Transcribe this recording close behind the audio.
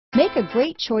Make a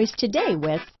great choice today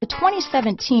with the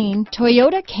 2017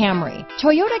 Toyota Camry.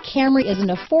 Toyota Camry is an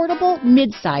affordable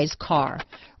midsize car,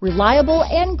 reliable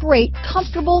and great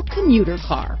comfortable commuter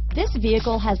car. This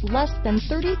vehicle has less than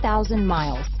 30,000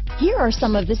 miles. Here are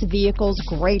some of this vehicle's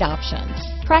great options: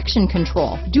 traction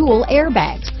control, dual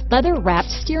airbags,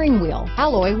 leather-wrapped steering wheel,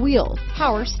 alloy wheels,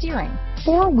 power steering,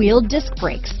 four-wheel disc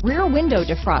brakes, rear window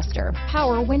defroster,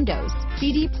 power windows,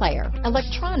 CD player,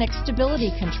 electronic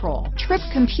stability control, trip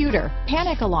computer,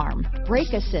 panic alarm,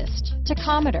 brake assist,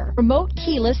 tachometer, remote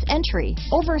keyless entry,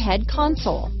 overhead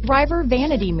console, driver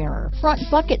vanity mirror, front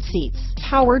bucket seats,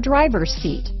 power driver's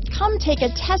seat. Come take a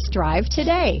test drive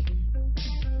today.